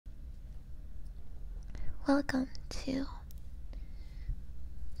Welcome to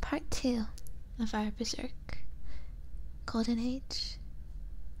part 2 of our Berserk Golden Age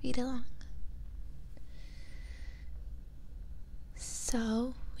Readalong.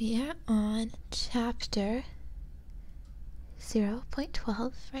 So we are on chapter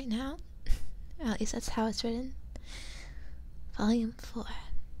 0.12 right now. Or at least that's how it's written. Volume 4.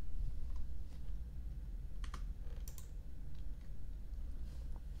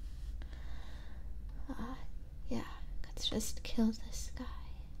 Yeah, let's just kill this guy.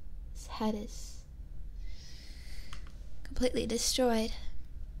 His head is completely destroyed.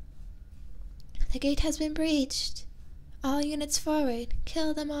 The gate has been breached. All units forward.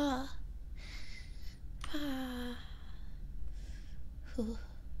 Kill them all. Ah. Ooh.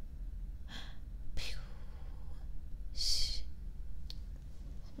 Pew. Shh.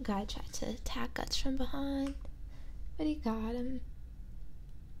 Some guy tried to attack us from behind, but he got him.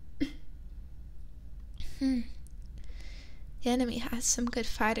 The enemy has some good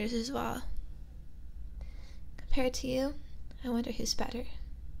fighters as well. Compared to you, I wonder who's better.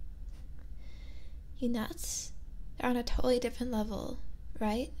 You nuts? They're on a totally different level,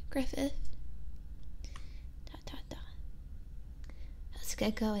 right, Griffith? Let's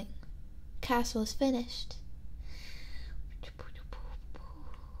get going. Castle is finished.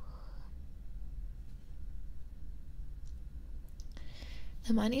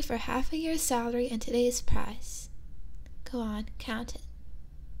 The money for half a year's salary and today's price. Go on, count it.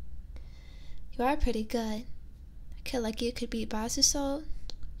 You are pretty good. A kid like you could beat Bazuso.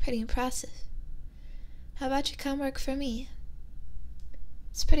 Pretty impressive. How about you come work for me?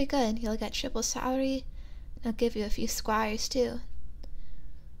 It's pretty good. You'll get triple salary, and I'll give you a few squires too.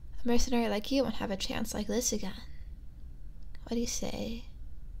 A mercenary like you won't have a chance like this again. What do you say?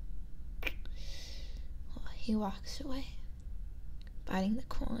 Oh, he walks away, biting the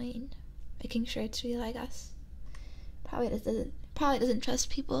coin, making sure it's really like us. Probably doesn't trust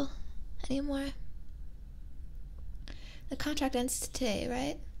people anymore. The contract ends today,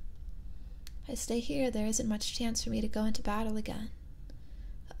 right? If I stay here, there isn't much chance for me to go into battle again.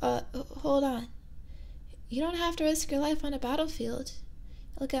 Hold on. You don't have to risk your life on a battlefield.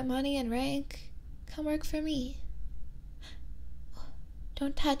 You'll get money and rank. Come work for me.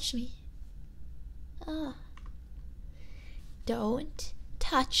 Don't touch me. Ah. Don't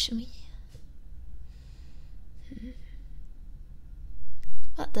touch me.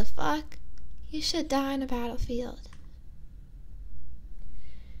 What the fuck? You should die on a battlefield.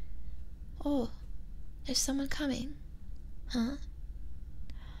 Oh, there's someone coming. Huh?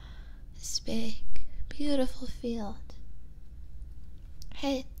 This big, beautiful field.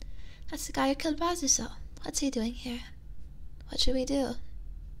 Hey, that's the guy who killed Bazuso. What's he doing here? What should we do?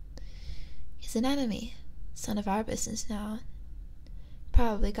 He's an enemy. It's none of our business now.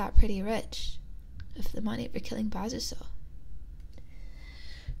 Probably got pretty rich with the money for killing Bazuso.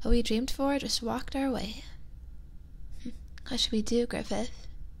 What we dreamed for just walked our way. What should we do, Griffith?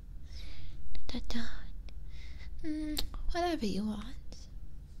 Whatever you want.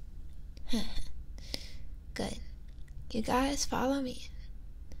 Good. You guys follow me.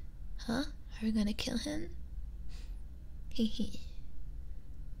 Huh? Are we gonna kill him? Hee.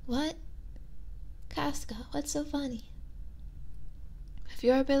 What? Casca, what's so funny? With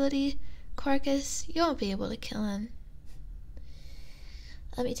your ability, Corcus, you won't be able to kill him.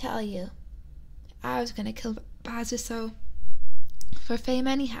 Let me tell you, I was gonna kill Bazuso for fame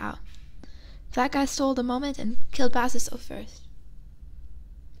anyhow. That guy stole the moment and killed Bazuso first.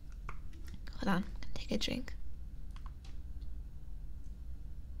 Hold on, take a drink.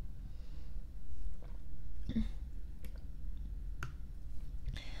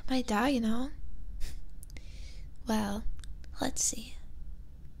 Might die, you know. Well, let's see.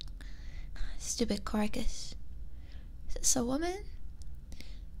 Stupid Corcus. Is this a woman?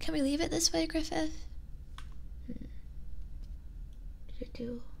 Can we leave it this way, Griffith?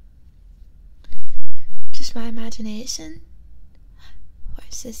 Just my imagination.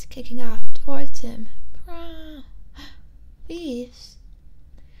 Horse is kicking off towards him. Beefs.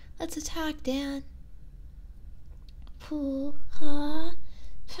 Let's attack, Dan. Pooh, ha,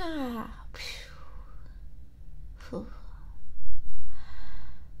 cha, phew.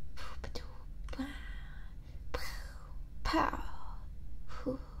 Pow.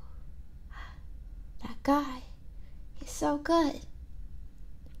 That guy, he's so good.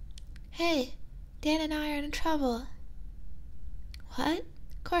 Hey, Dan and I are in trouble. What?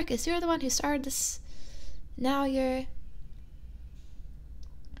 Corcus, you're the one who started this. Now you're...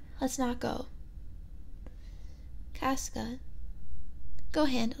 Let's not go. Casca, go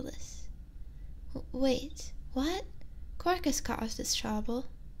handle this. Wait, what? Corcus caused this trouble.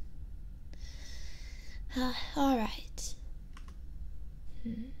 Alright.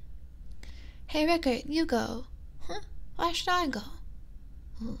 Hey, Rickard, you go. Huh? Why should I go?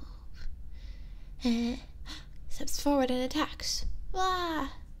 Ooh. Steps forward and attacks. Wah!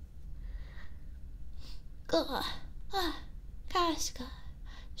 Casca.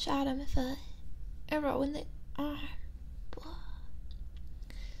 Shot him with a arrow in the arm.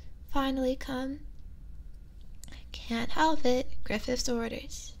 Finally come. Can't help it. Griffith's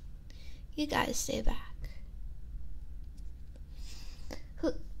orders. You guys stay back.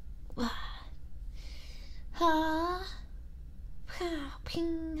 Ha!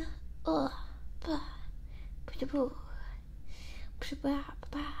 Ping!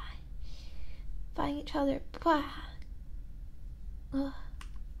 Fighting each other.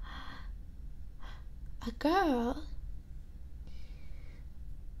 A girl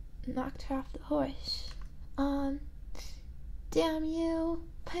knocked her off the horse. Damn you.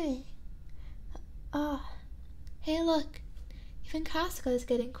 Hey. Hey, look. Even Casca is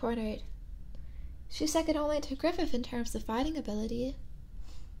getting cornered. She's second only to Griffith in terms of fighting ability.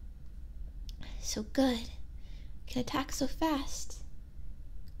 So good. Can attack so fast.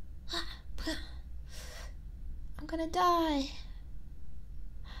 I'm gonna die.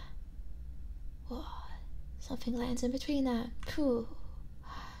 Whoa. Something lands in between them. Phew.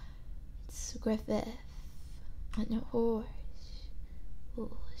 It's Griffith on a horse.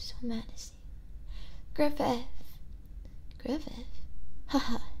 Ooh, so menacing. Griffith. Griffith?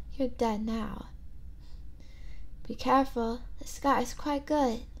 Haha, you're dead now. Be careful, this guy's quite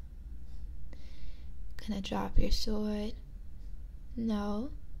good. Gonna drop your sword?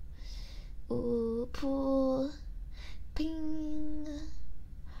 No. Ooh, pull. Ping.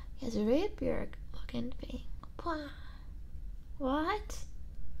 He has a rapier looking thing. What?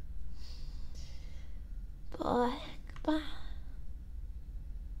 Boy,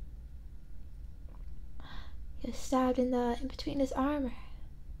 he was stabbed in between his armor.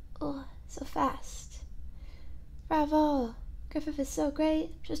 Oh, so fast. Bravo! Griffith is so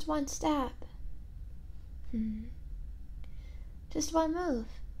great. Just one stab. Just one move.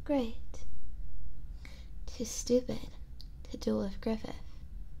 Great. Too stupid to duel with Griffith.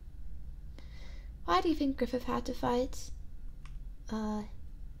 Why do you think Griffith had to fight?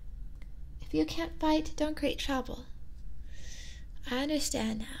 If you can't fight, don't create trouble. I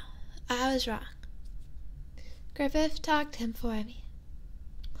understand now. I was wrong. Griffith, talk to him for me.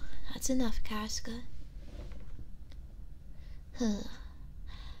 That's enough, Casca.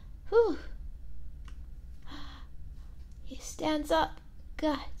 Whew. He stands up.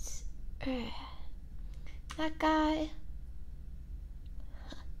 Guts. That guy.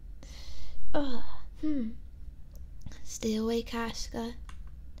 Stay away, Casca.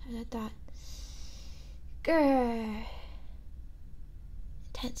 Dot. Grrr.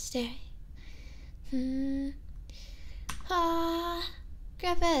 Intense staring.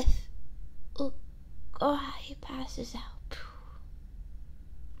 Griffith. He passes out.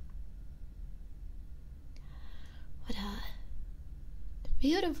 What a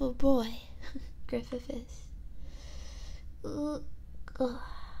beautiful boy Griffith is.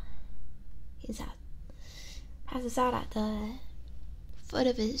 He's out. Passes out at the foot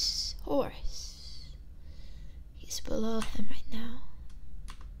of his horse. He's below him right now.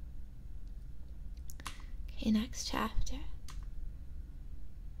 Okay, next chapter.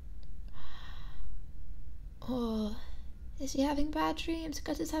 Oh, is he having bad dreams?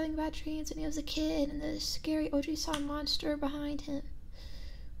 Gus is having bad dreams when he was a kid and the scary Oji-san monster behind him.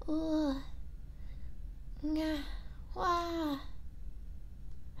 Oh. Nah. Wah.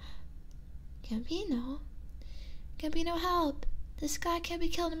 Gambino? Gambino, help! This guy can't be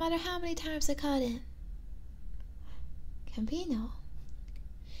killed no matter how many times I cut him. Gambino?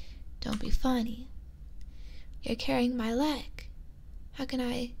 Don't be funny. You're carrying my leg. How can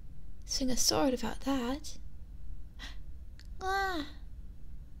I swing a sword without that? Ah!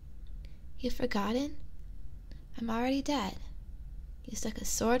 You've forgotten? I'm already dead. You stuck a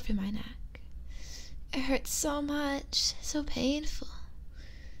sword through my neck. It hurts so much, so painful.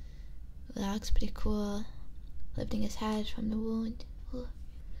 That looks pretty cool, lifting his head from the wound. Ooh.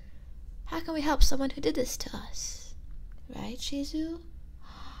 How can we help someone who did this to us? Right, Shizu?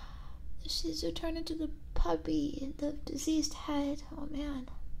 The Shizu turned into the puppy, the diseased head. Oh man.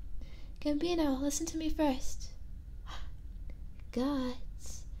 Gambino, listen to me first.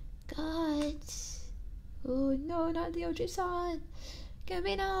 Guts. Guts. Oh no, not the Oji-san.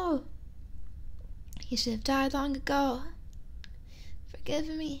 Gambino. He should have died long ago. Forgive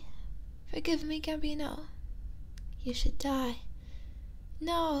me. Forgive me, Gambino. You should die.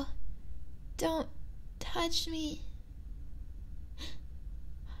 No. Don't touch me.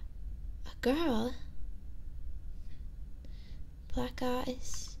 A girl? black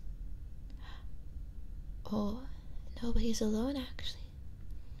eyes. Oh, no, but he's alone actually.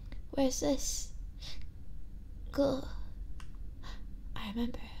 Where's this? Go. I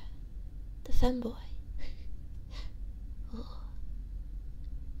remember. The femboy. Oh.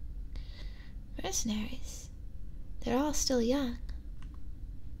 Mercenaries. They're all still young.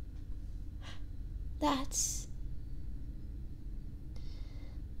 That's...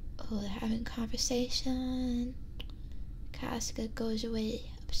 Oh, they're having conversation. Casca goes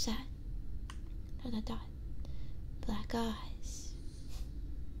away upset. ... Black eyes.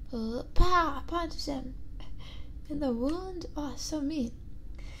 Oh, pa! Punches him in the wound. Oh, so mean.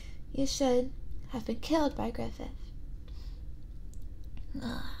 You should have been killed by Griffith.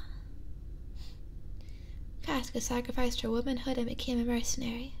 Casca sacrificed her womanhood and became a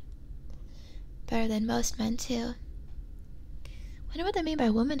mercenary. Better than most men, too. Wonder what they mean by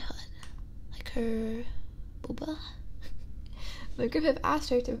womanhood. Like her booba? But Griffith asked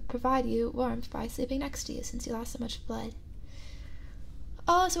her to provide you warmth by sleeping next to you since you lost so much blood.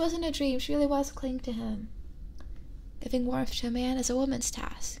 Oh, so it wasn't a dream. She really was clinging to him. Giving warmth to a man is a woman's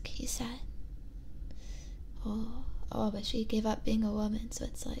task, he said. Oh, but she gave up being a woman, so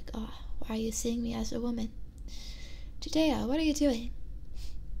it's like, oh, why are you seeing me as a woman? Judea, what are you doing?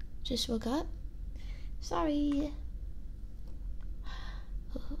 Just woke up? Sorry.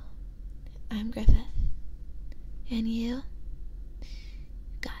 Oh, I'm Griffith. And you?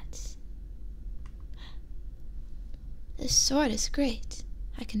 Guts. This sword is great.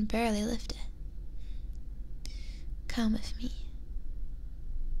 I can barely lift it. Come with me.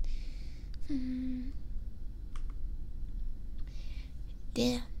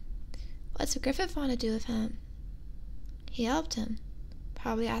 Damn. What's Griffith want to do with him? He helped him.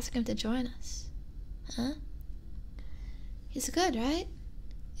 Probably ask him to join us. Huh? He's good, right?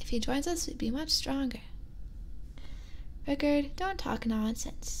 If he joins us, we'd be much stronger. Rickard, don't talk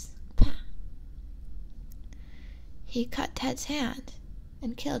nonsense. Pah. He cut Ted's hand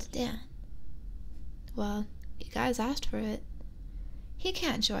and killed Dan. Well, you guys asked for it. He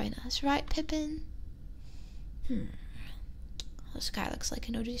can't join us, right, Pippin? This guy looks like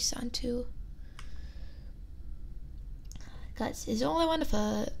an Oji-san, too. Guts is the only one with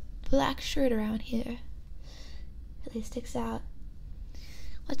a black shirt around here. Really sticks out.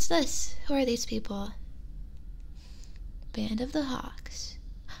 What's this? Who are these people? Band of the Hawks.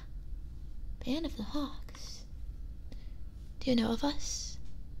 Band of the Hawks. Do you know of us?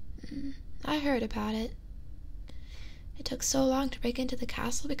 I heard about it. It took so long to break into the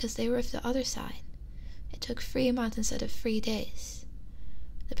castle because they were of the other side. It took 3 months instead of 3 days.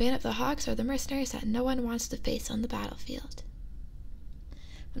 The Band of the Hawks are the mercenaries that no one wants to face on the battlefield.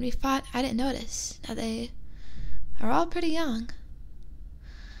 When we fought, I didn't notice. Now they are all pretty young.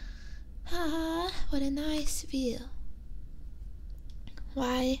 Ah, what a nice view.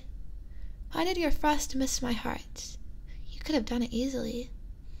 Why did your frost miss my heart? You could have done it easily.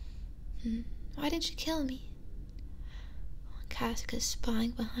 Why didn't you kill me? Casca's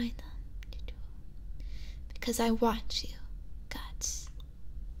spying behind them. Because I want you, Guts.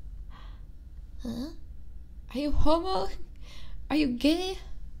 Huh? Are you homo? Are you gay?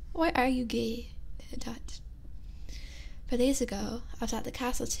 Why are you gay? Dutch. 4 days ago, I was at the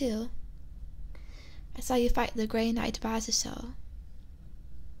castle too. I saw you fight the Grey Knight Bazuso.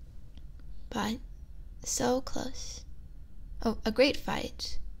 But so close. Oh, a great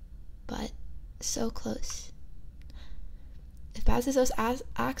fight, but so close. If Bazuso's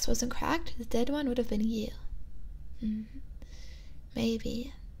axe wasn't cracked, the dead one would have been you.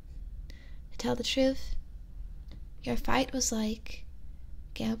 Maybe. To tell the truth, your fight was like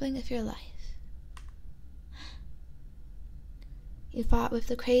gambling with your life. You fought with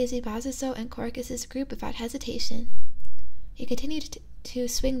the crazy Bazuso and Corcus's group without hesitation. You continued to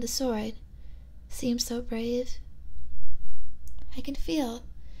swing the sword. Seemed so brave. I can feel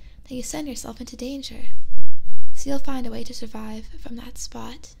that you send yourself into danger, so you'll find a way to survive from that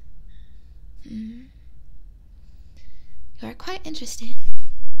spot. You are quite interesting.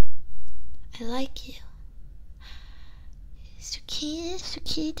 I like you.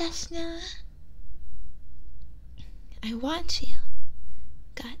 Suki desu na. I want you,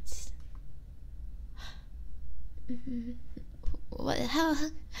 Guts. What the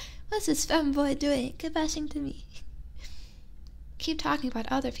hell? What's this femboy doing, confessing to me? Keep talking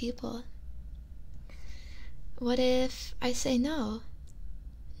about other people. What if I say no?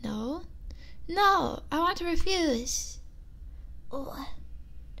 No? No! I want to refuse! Oh,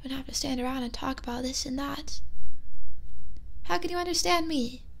 don't have to stand around and talk about this and that. How can you understand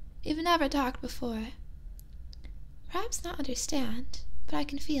me? We've never talked before. Perhaps not understand, but I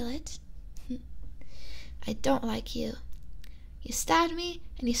can feel it. I don't like you. You stabbed me,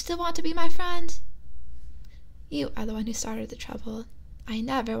 and you still want to be my friend? You are the one who started the trouble. I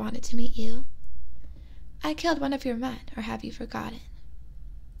never wanted to meet you. I killed one of your men, or have you forgotten?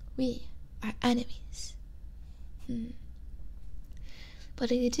 We are enemies. What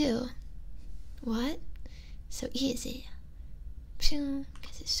do you do? What? So easy. Pshing,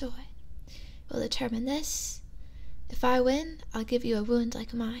 gets his sword. We'll determine this. If I win, I'll give you a wound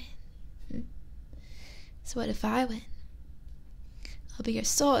like mine. So what if I win? I'll be your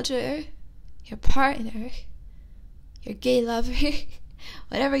soldier, your partner, your gay lover,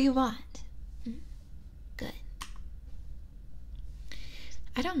 whatever you want. Good.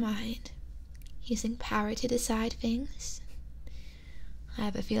 I don't mind using power to decide things. I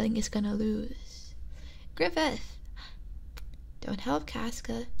have a feeling he's gonna lose. Griffith! Don't help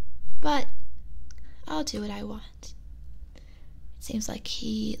Casca, but I'll do what I want. It seems like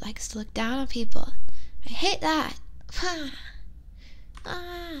he likes to look down on people. I hate that!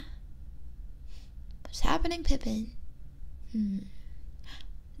 What's happening, Pippin?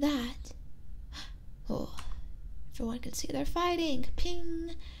 That. Oh, everyone can see they're fighting.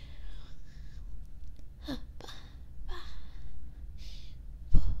 Ping!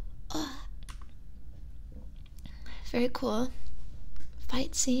 Very cool.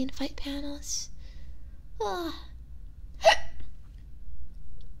 Fight scene, fight panels.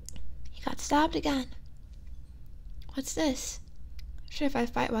 He got stabbed again. What's this? I'm sure if I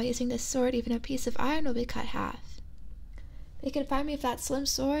fight while using this sword, even a piece of iron will be cut half. They can find me with that slim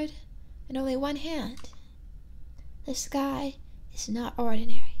sword and only one hand. This guy is not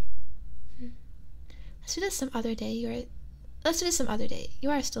ordinary. Let's do this some other day. You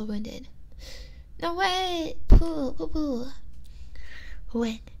are still wounded. No way! Pooh, pooh, pooh.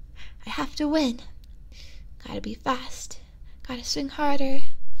 Win. I have to win. Gotta be fast. Gotta swing harder.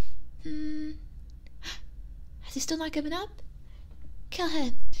 Has he still not given up? Kill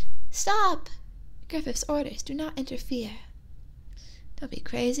him. Stop! Griffith's orders. Do not interfere. Don't be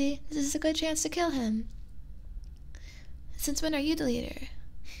crazy. This is a good chance to kill him. Since when are you the leader?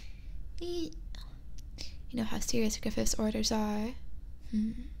 You know how serious Griffith's orders are.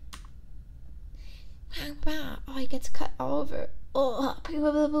 Oh, he gets cut all over.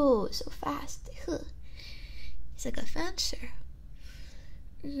 Oh, so fast. He's like a fencer.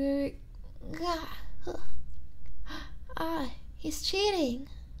 He's cheating.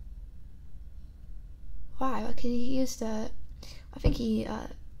 Why? What could he use to... I think he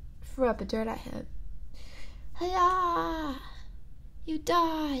threw up the dirt at him. Hiya! You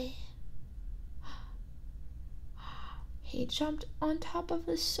die. He jumped on top of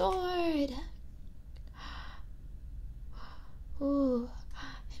the sword. Ooh,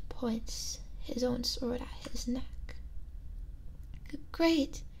 and points his own sword at his neck.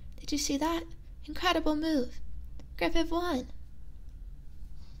 Great! Did you see that? Incredible move. Griffith won.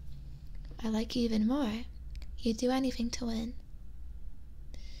 I like you even more. You'd do anything to win.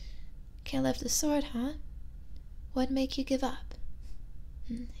 Can't lift the sword, huh? What'd make you give up?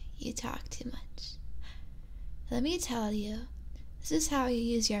 You talk too much. Let me tell you, this is how you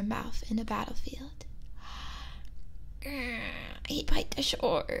use your mouth in a battlefield. He bite the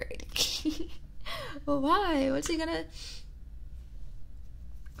sword. Well, why? What's he gonna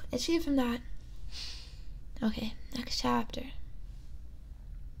achieve from that? Okay, next chapter.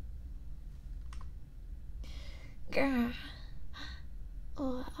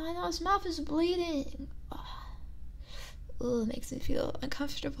 Oh, I know his mouth is bleeding. Oh, it makes me feel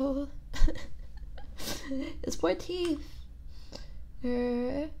uncomfortable. His poor teeth.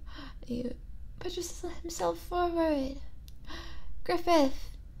 He pushes himself forward. Griffith.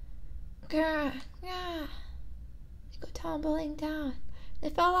 They go tumbling down. They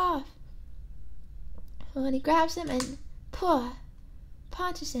fell off. And he grabs him and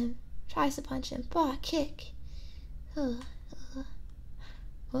punches him. Tries to punch him. Kick.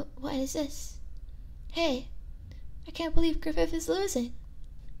 What is this? Hey, I can't believe Griffith is losing.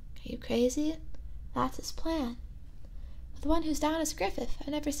 Are you crazy? That's his plan. The one who's down is Griffith. I've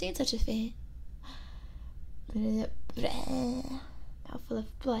never seen such a thing. Mouthful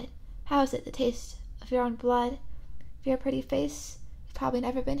of blood. How is it, the taste of your own blood? With your pretty face, you've probably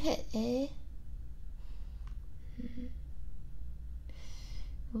never been hit, eh?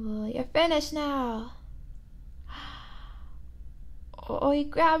 Oh, you're finished now. Oh, he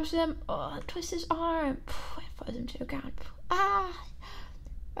grabs him. Oh, twists his arm. It throws him to the ground.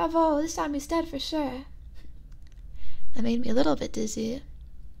 Bravo, this time he's dead for sure. That made me a little bit dizzy.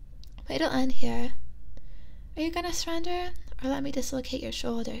 But it'll end here. Are you gonna surrender, or let me dislocate your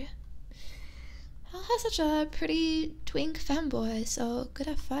shoulder? I'll have such a pretty twink femboy, so good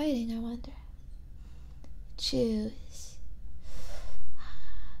at fighting, I wonder. Choose.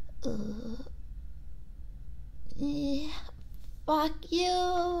 Fuck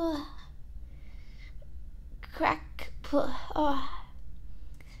you. Oh.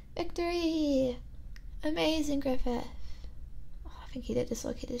 Victory. Amazing, Griffith. Oh, I think he did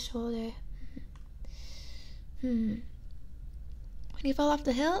dislocate his shoulder. When you fell off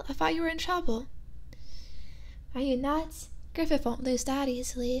the hill, I thought you were in trouble. Are you nuts? Griffith won't lose that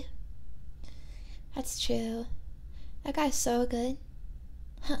easily. That's true. That guy's so good.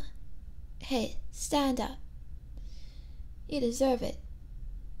 Huh. Hey, stand up. You deserve it.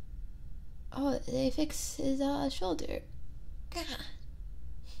 Oh, they fixed his shoulder.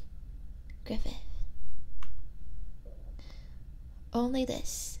 Griffith. Only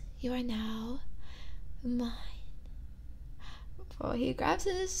this. You are now mine. For he grabs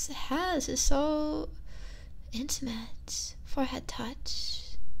his hands. It's so intimate. Forehead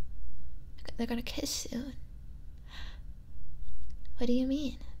touch. They're gonna kiss soon. What do you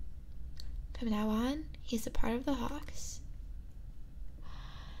mean? From now on, he's a part of the Hawks.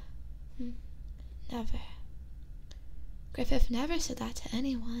 Never. Griffith never said that to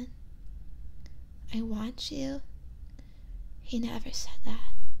anyone. I want you. He never said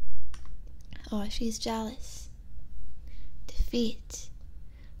that. Oh, she's jealous. Defeat.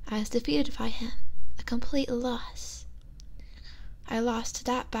 I was defeated by him. A complete loss. I lost to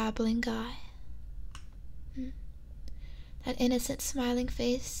that babbling guy. That innocent smiling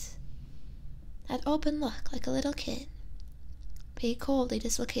face. That open look like a little kid. But he coldly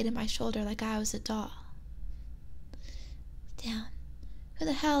dislocated my shoulder like I was a doll. Damn. Who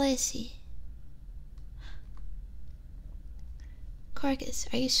the hell is he? Corcus,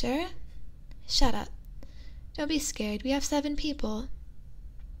 are you sure? Shut up. Don't be scared. We have 7 people.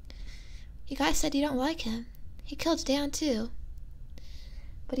 You guys said you don't like him. He killed Dan too.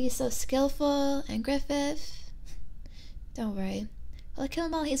 But he's so skillful, and Griffith... Don't worry. I'll kill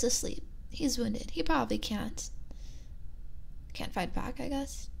him while he's asleep. He's wounded. He probably can't fight back, I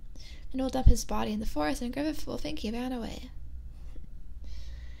guess. And we'll dump his body in the forest, and Griffith will think he ran away.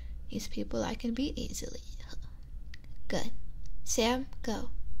 These people I can beat easily. Good. Sam, go.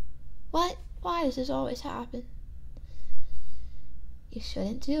 What? Why does this always happen? You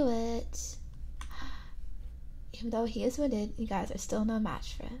shouldn't do it. Even though he is wounded, you guys are still no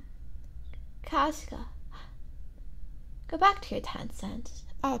match for him. Casca. Go back to your 10 cents.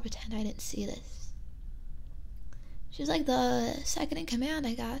 I'll pretend I didn't see this. She's like the second in command,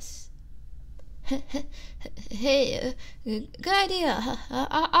 I guess. Hey, good idea.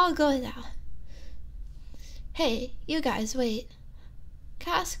 I'll go now. Hey, you guys, wait.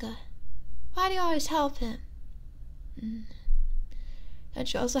 Casca, why do you always help him?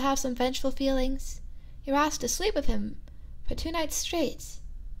 Don't you also have some vengeful feelings? You were asked to sleep with him for 2 nights straight.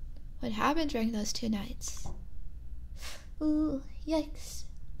 What happened during those 2 nights? Ooh, yikes.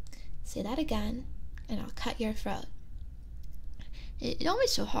 Say that again, and I'll cut your throat. Don't be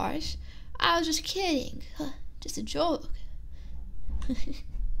so harsh. I was just kidding. Just a joke.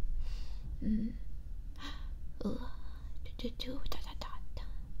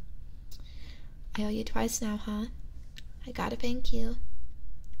 I owe you twice now, huh? I gotta thank you.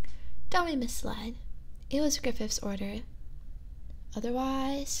 Don't be misled. It was Griffith's order.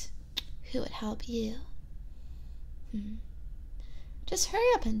 Otherwise, who would help you? Just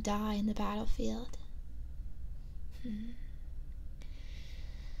hurry up and die in the battlefield.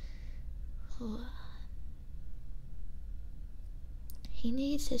 He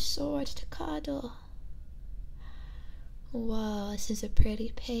needs his sword to cuddle. Whoa, this is a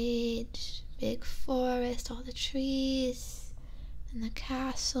pretty page. Big forest, all the trees, and the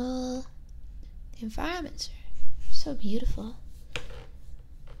castle. The environments are so beautiful.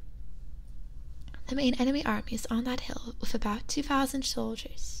 The main enemy army is on that hill with about 2,000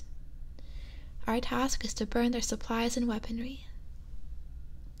 soldiers. Our task is to burn their supplies and weaponry.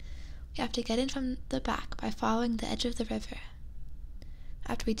 We have to get in from the back by following the edge of the river.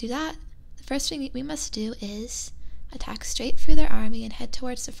 After we do that, the first thing we must do is attack straight through their army and head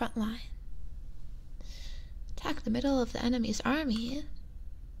towards the front line. Attack the middle of the enemy's army?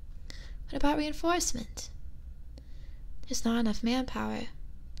 What about reinforcement? There's not enough manpower,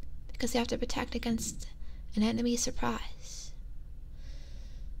 because you have to protect against an enemy surprise.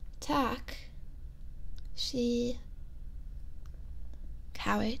 Attack.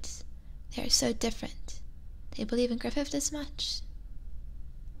 Cowards. They are so different. They believe in Griffith this much.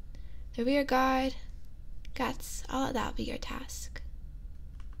 The rear guard. Guts. I'll let that be your task.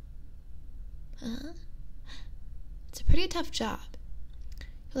 It's a pretty tough job.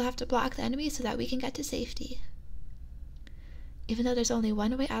 You'll have to block the enemy so that we can get to safety. Even though there's only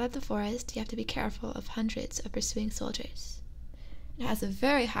one way out of the forest, you have to be careful of hundreds of pursuing soldiers. It has a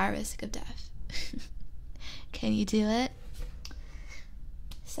very high risk of death. Can you do it?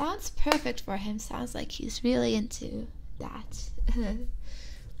 Sounds perfect for him. Sounds like he's really into that.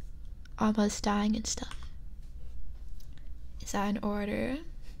 Almost dying and stuff. Is that in order?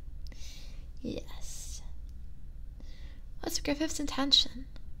 Yes. What's Griffith's intention?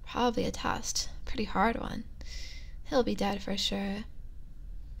 Probably a test. Pretty hard one. He'll be dead for sure.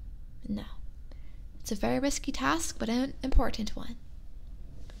 No. It's a very risky task, but an important one.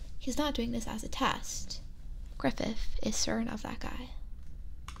 He's not doing this as a test. Griffith is certain of that guy.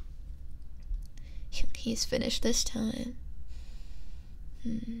 He's finished this time.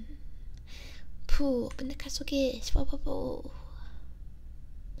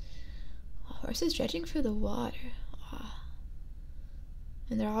 Horses dredging through the water.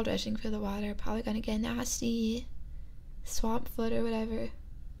 And they're all dredging through the water. Probably gonna get nasty. Swamp foot or whatever.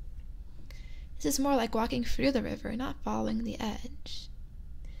 This is more like walking through the river, not following the edge.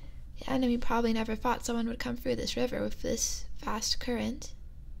 The enemy probably never thought someone would come through this river with this fast current.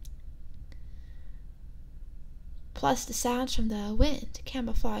 Plus the sounds from the wind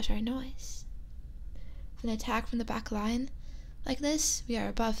camouflage our noise. With an attack from the back line like this, we are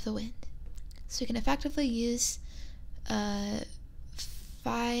above the wind. So we can effectively use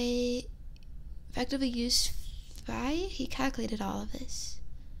Phi. He calculated all of this.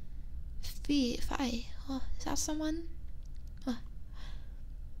 Phi. Oh, is that someone?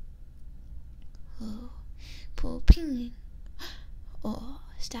 Oh, pull ping. Oh,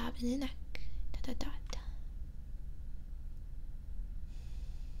 stab in the neck. Da da da da.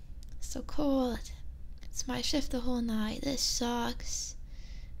 So cold. It's my shift the whole night. This sucks.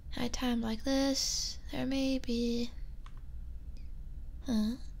 At a time like this, there may be.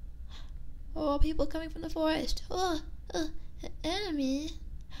 Huh? Oh, people coming from the forest. Oh, enemy.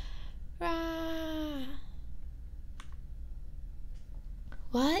 Rah.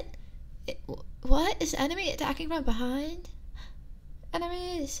 What? What? Is enemy attacking from behind?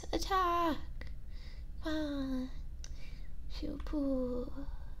 Enemies, attack! Burn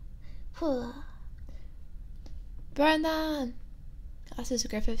them! This is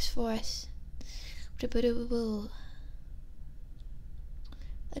Griffith's force. The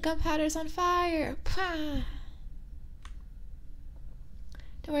gunpowder's on fire!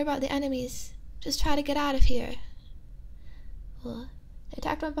 Don't worry about the enemies. Just try to get out of here. They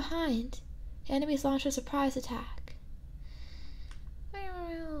attacked from behind. The enemies launched a surprise attack.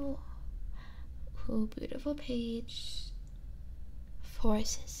 Oh, beautiful page.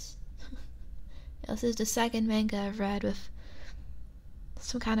 Horses. This is the second manga I've read with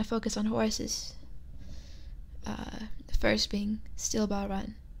some kind of focus on horses. The first being Steel Ball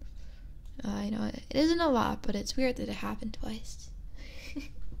Run. It isn't a lot, but it's weird that it happened twice.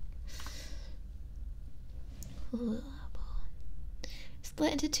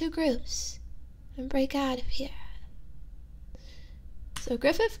 Split into 2 groups and break out of here. So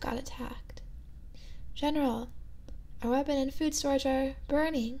Griffith got attacked. General, our weapon and food storage are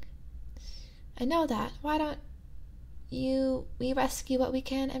burning. I know that. Why don't we rescue what we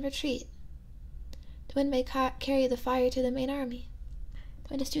can and retreat? The wind may carry the fire to the main army.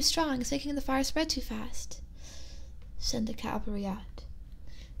 The wind is too strong, it's making the fire spread too fast. Send the cavalry out.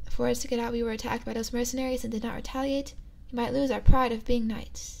 If for us to get out we were attacked by those mercenaries and did not retaliate, we might lose our pride of being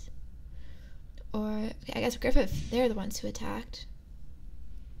knights. Or, I guess Griffith, they're the ones who attacked.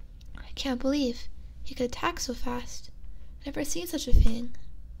 I can't believe he could attack so fast. I've never seen such a thing.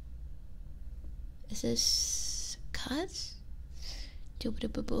 Is this cut? From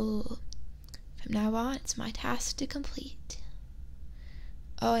now on, it's my task to complete.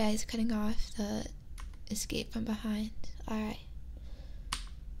 Oh yeah, he's cutting off the escape from behind. Alright.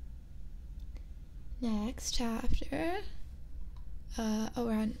 Next chapter. We're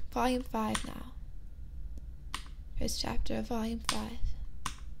on volume 5 now. First chapter of volume 5.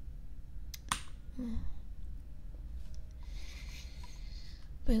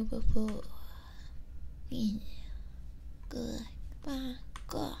 Boo boo boo. Good.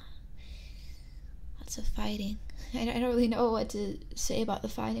 Good. Lots of fighting. I don't really know what to say about the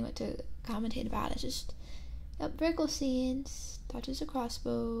fighting, what to commentate about. It's just vertical scenes, dodges a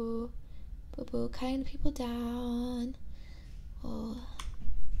crossbow, boo cutting people down. Oh.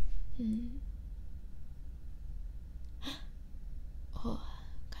 Oh,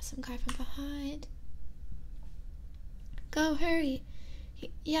 got some guy from behind. Go, hurry.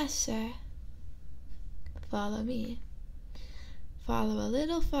 Yes, sir. Follow me. Follow a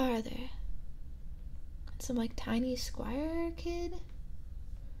little farther. Some like tiny squire kid.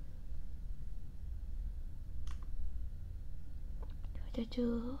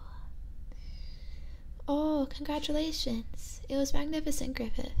 Oh, congratulations. It was magnificent,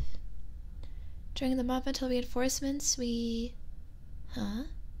 Griffith. During the month until reinforcements, we... Huh?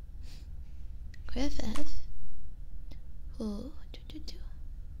 Griffith? Ooh,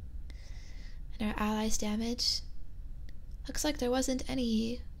 and our allies' damage? Looks like there wasn't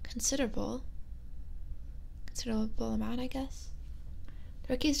any considerable amount, I guess.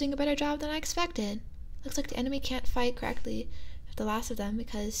 The rookie's doing a better job than I expected. Looks like the enemy can't fight correctly with the last of them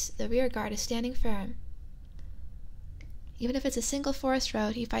because the rear guard is standing firm. Even if it's a single forest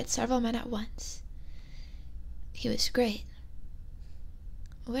road, he fights several men at once. He was great.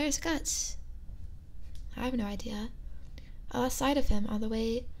 Where's Guts? I have no idea. I lost sight of him on the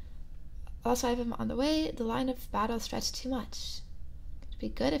way. The line of battle stretched too much. It'd be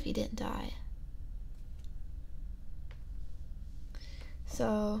good if he didn't die.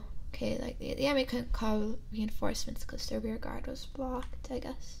 So, okay, like the enemy couldn't call reinforcements because their rear guard was blocked, I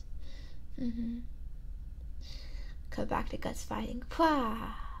guess. Cut back to Guts fighting.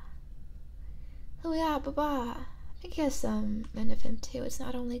 Pwah! Oh yeah, baba. I think he has some men of him too. It's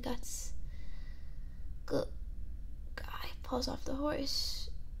not only Guts. Good guy falls off the horse.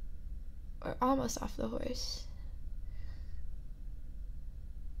 Or almost off the horse.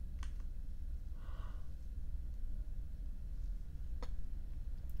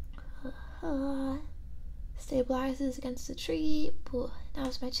 Stabilizes against the tree.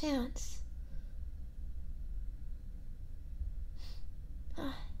 Now's my chance.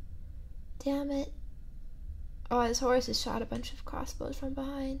 Damn it. Oh, his horse has shot a bunch of crossbows from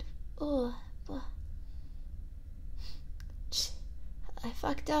behind. I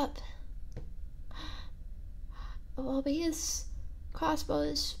fucked up. Oh, but his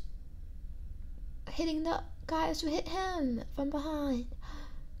crossbows hitting the guys who hit him from behind.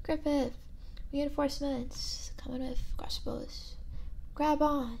 Griffith, reinforcements coming with crossbows. Grab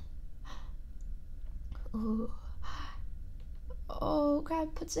on. Ooh. Oh,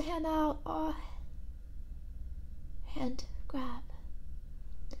 Grab puts a hand out. Oh. Hand grab.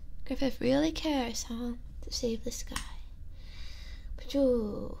 Griffith really cares, huh? To save this guy.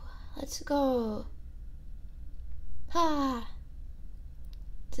 Pachoo. Let's go. Ha!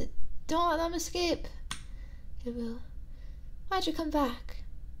 Don't let them escape. Why'd you come back?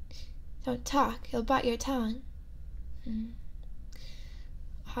 Don't talk. He'll bite your tongue.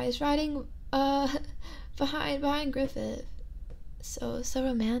 Oh, he's riding behind Griffith. So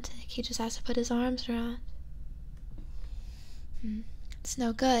romantic. He just has to put his arms around. It's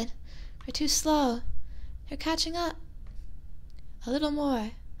no good. We're too slow. They're catching up. A little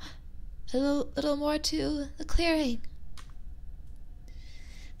more. A little more to the clearing.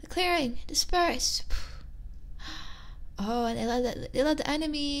 The clearing. Disperse. Oh, and they led the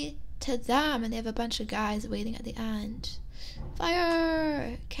enemy to them, and they have a bunch of guys waiting at the end.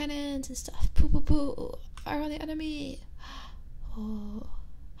 Fire! Cannons and stuff. Poo poo poo. Fire on the enemy. Oh.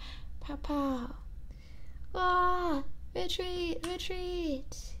 Pow pow. Ah! Retreat!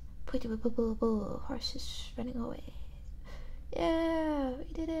 Retreat! Poo poo poo poo poo. Horses running away. Yeah! We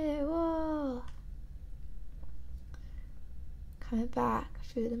did it! Whoa! Coming back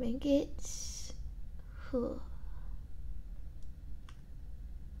through the main gates. Whew.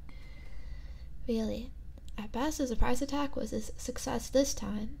 Really, at best the surprise attack was a success this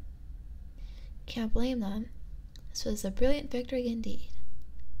time. Can't blame them. This was a brilliant victory indeed.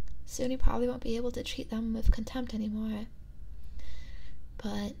 Soon he probably won't be able to treat them with contempt anymore.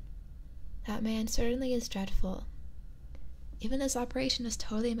 But that man certainly is dreadful. Even this operation is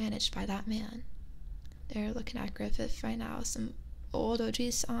totally managed by that man. They're looking at Griffith right now, some old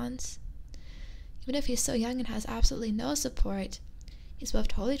OG sons. Even if he's so young and has absolutely no support, he's both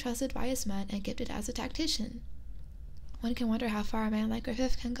totally trusted by his men and gifted as a tactician. One can wonder how far a man like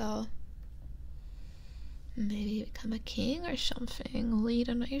Griffith can go. Maybe become a king or something, lead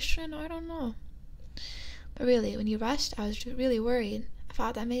a nation, I don't know. But really, when you rushed, I was really worried. I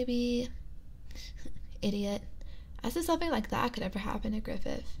thought that maybe... Idiot. As if something like that could ever happen to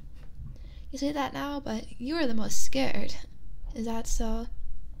Griffith. You say that now, but you were the most scared. Is that so?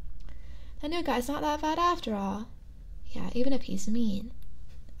 That new guy's not that bad after all. Yeah, even if he's mean.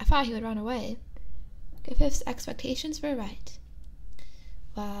 I thought he would run away. Griffith's expectations were right.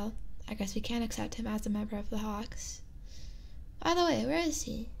 Well, I guess we can't accept him as a member of the Hawks. By the way, where is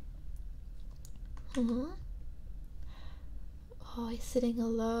he? Oh, he's sitting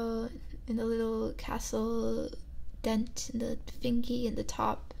alone in the little castle dent in the thingy in the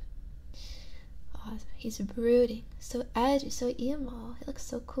top. Oh, he's brooding. So edgy, so emo. He looks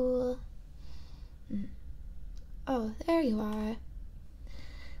so cool. Oh, there you are.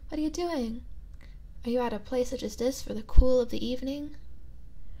 What are you doing? Are you at a place such as this for the cool of the evening?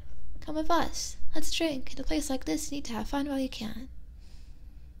 Come with us. Let's drink. In a place like this, you need to have fun while you can.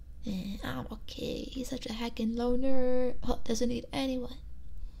 I'm okay. He's such a heckin' loner. Well, doesn't need anyone.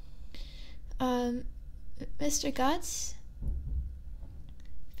 Mr. Guts?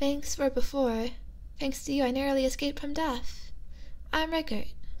 Thanks for before. Thanks to you, I narrowly escaped from death. I'm Rickard.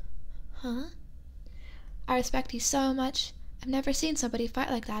 Huh? I respect you so much. I've never seen somebody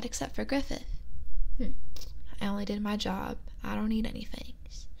fight like that except for Griffith. I only did my job. I don't need any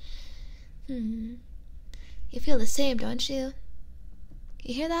thanks. You feel the same, don't you?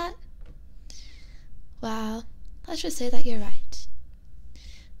 You hear that? Well, let's just say that you're right.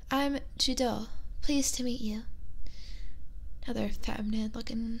 I'm Judo. Pleased to meet you. Another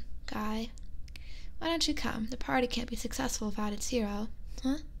feminine-looking guy. Why don't you come? The party can't be successful without its hero.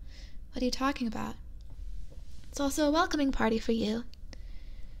 Huh? What are you talking about? It's also a welcoming party for you.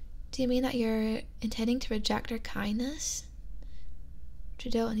 Do you mean that you're intending to reject our kindness?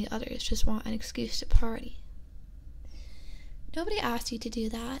 Trudeau and the others just want an excuse to party. Nobody asked you to do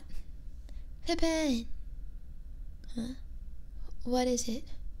that. Pippin! Huh? What is it?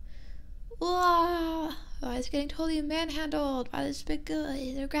 Whoa! Oh, he's getting totally manhandled by this big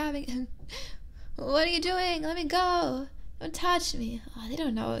guy. They're grabbing him. What are you doing? Let me go! Don't touch me. Oh, they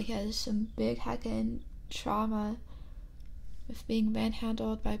don't know he has some big heckin' trauma with being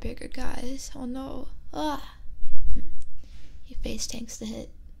manhandled by bigger guys. Oh no. Ah! Your face tanks the hit.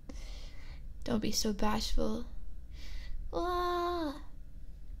 Don't be so bashful. Ah!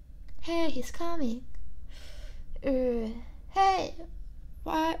 Hey, he's coming. Hey!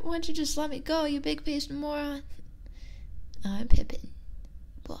 Why won't you just let me go, you big-faced moron? I'm Pippin.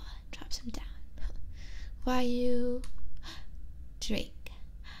 Boy, drops him down. Why you drink?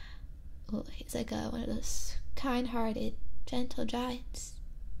 Oh, he's like one of those kind-hearted, gentle giants.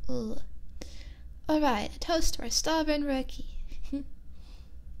 Ooh. Alright, a toast to our stubborn rookie.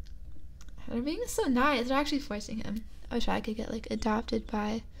 They're being so nice. They're actually forcing him. I wish I could get, like, adopted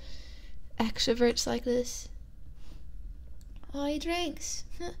by extroverts like this. Oh, he drinks.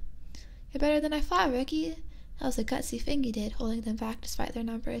 You're better than I thought, rookie. That was a gutsy thing you did, holding them back despite their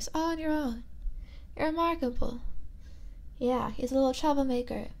numbers, all on your own. You're remarkable. Yeah, he's a little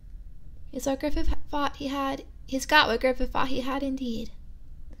troublemaker. He's what Griffith thought he had. He's got what Griffith thought he had indeed.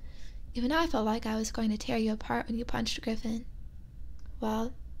 Even I felt like I was going to tear you apart when you punched Griffith.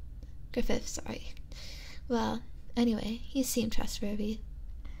 Sorry. Well, anyway, he seemed trustworthy.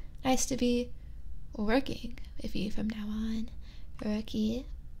 Nice to be working with you from now on, rookie.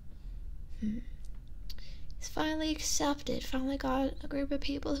 He's finally accepted, finally got a group of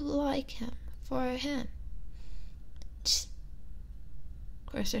people who like him, for him. Of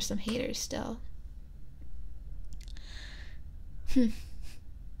course, there's some haters still. He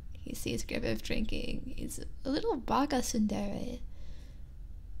sees Griffith drinking. He's a little baka tsundere.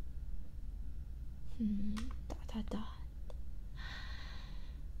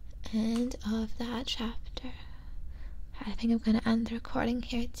 End of that chapter. I think I'm gonna end the recording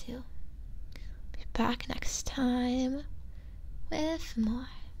here too. Be back next time with more.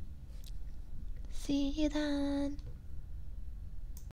 See you then.